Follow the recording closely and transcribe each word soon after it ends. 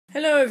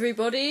Hello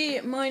everybody,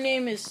 my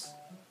name is...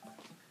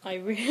 I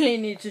really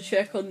need to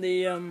check on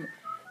the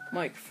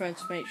microphone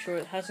to make sure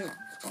it hasn't...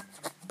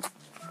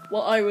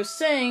 What I was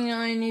saying,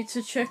 I need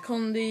to check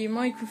on the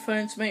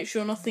microphone to make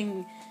sure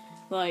nothing,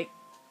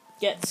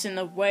 gets in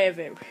the way of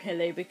it,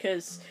 really,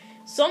 because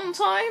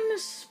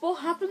sometimes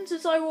what happens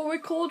is I will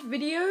record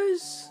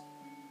videos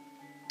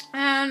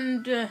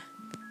and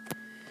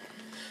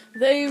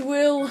they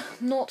will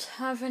not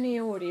have any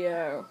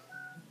audio,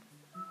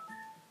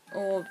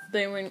 or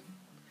they won't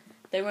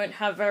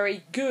have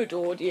very good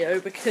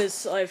audio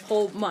because I've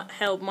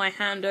held my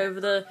hand over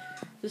the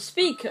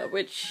speaker,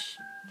 which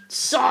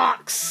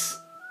sucks.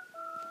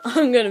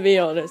 I'm gonna be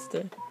honest.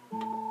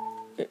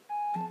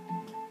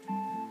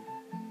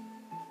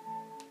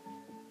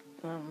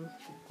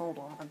 Hold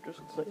on, I'm just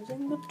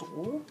closing the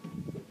door.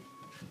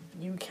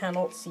 You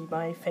cannot see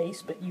my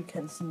face, but you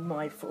can see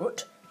my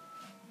foot,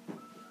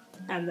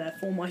 and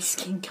therefore my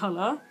skin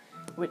colour,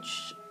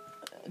 which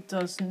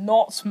does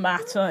not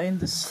matter in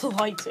the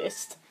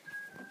slightest.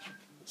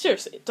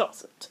 Seriously, it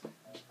doesn't.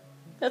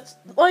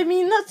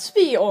 Let's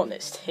be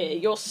honest here.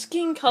 Your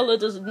skin colour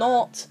does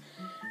not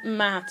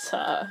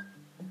matter.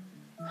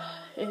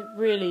 It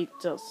really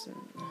doesn't.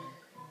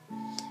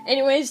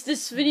 Anyways,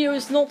 this video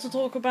is not to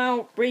talk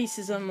about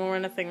racism or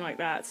anything like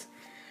that.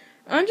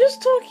 I'm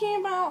just talking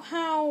about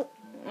how...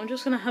 I'm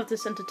just gonna have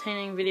this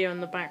entertaining video in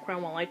the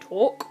background while I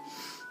talk.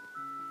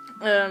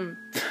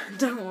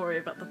 Don't worry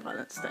about the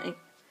violence thing.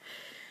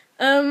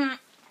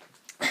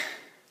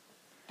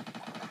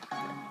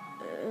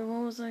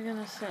 What was I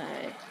gonna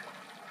say?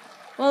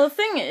 Well, the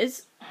thing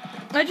is,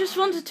 I just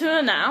wanted to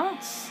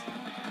announce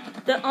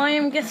that I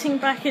am getting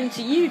back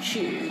into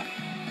YouTube,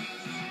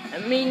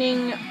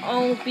 meaning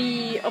I'll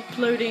be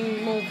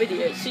uploading more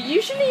videos. So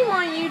usually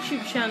my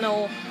YouTube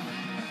channel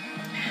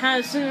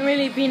hasn't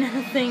really been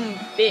anything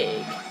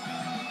big.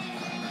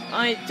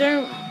 I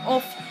don't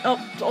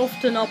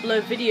often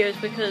upload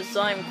videos because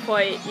I'm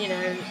quite,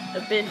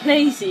 a bit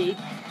lazy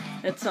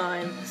at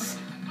times.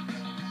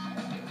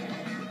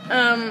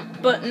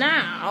 But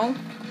now,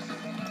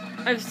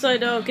 I've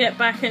decided I'll get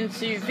back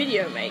into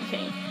video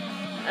making,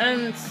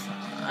 and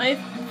I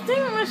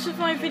think most of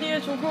my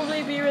videos will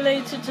probably be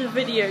related to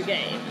video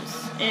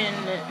games,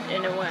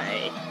 in a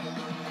way.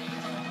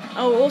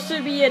 I'll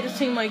also be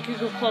editing my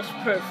Google Plus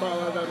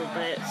profile a little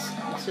bit,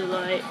 to,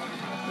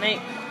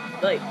 make,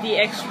 the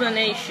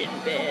explanation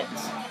bit,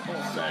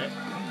 also.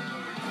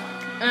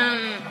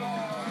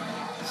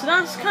 So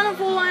that's kind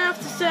of all I have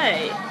to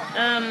say.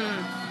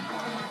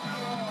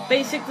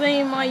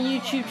 Basically, my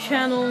YouTube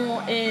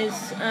channel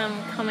is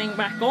coming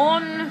back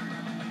on.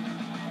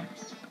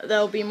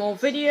 There'll be more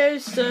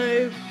videos,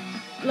 so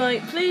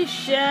please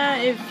share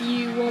if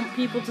you want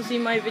people to see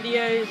my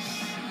videos.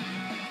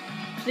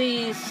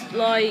 Please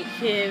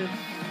if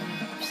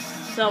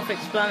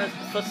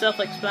for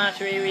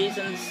self-explanatory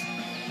reasons,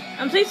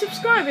 and please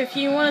subscribe if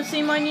you want to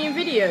see my new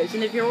videos.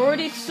 And if you're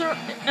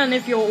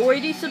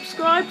already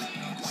subscribed,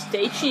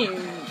 stay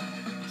tuned.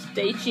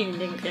 Stay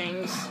tuned,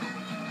 Inklings.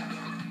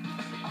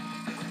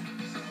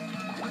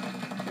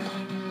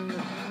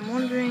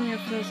 I'm wondering if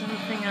there's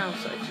anything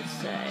else I should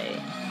say.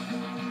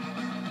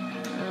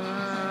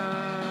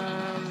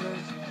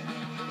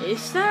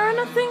 Is there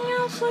anything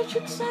else I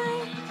should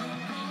say?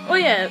 Oh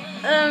yeah,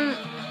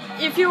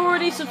 if you're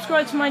already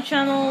subscribed to my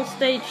channel,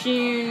 stay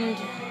tuned.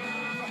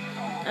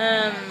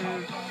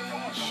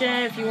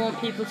 Share if you want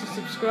people to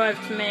subscribe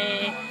to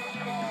me.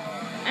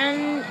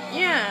 And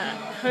yeah,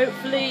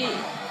 hopefully,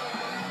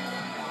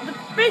 the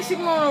basic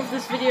moral of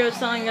this video is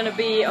that I'm going to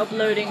be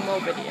uploading more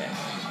videos.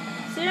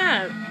 So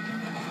yeah,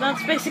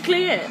 that's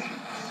basically it.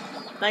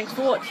 Thanks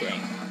for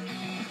watching,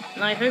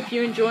 and I hope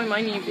you enjoy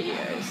my new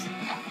videos.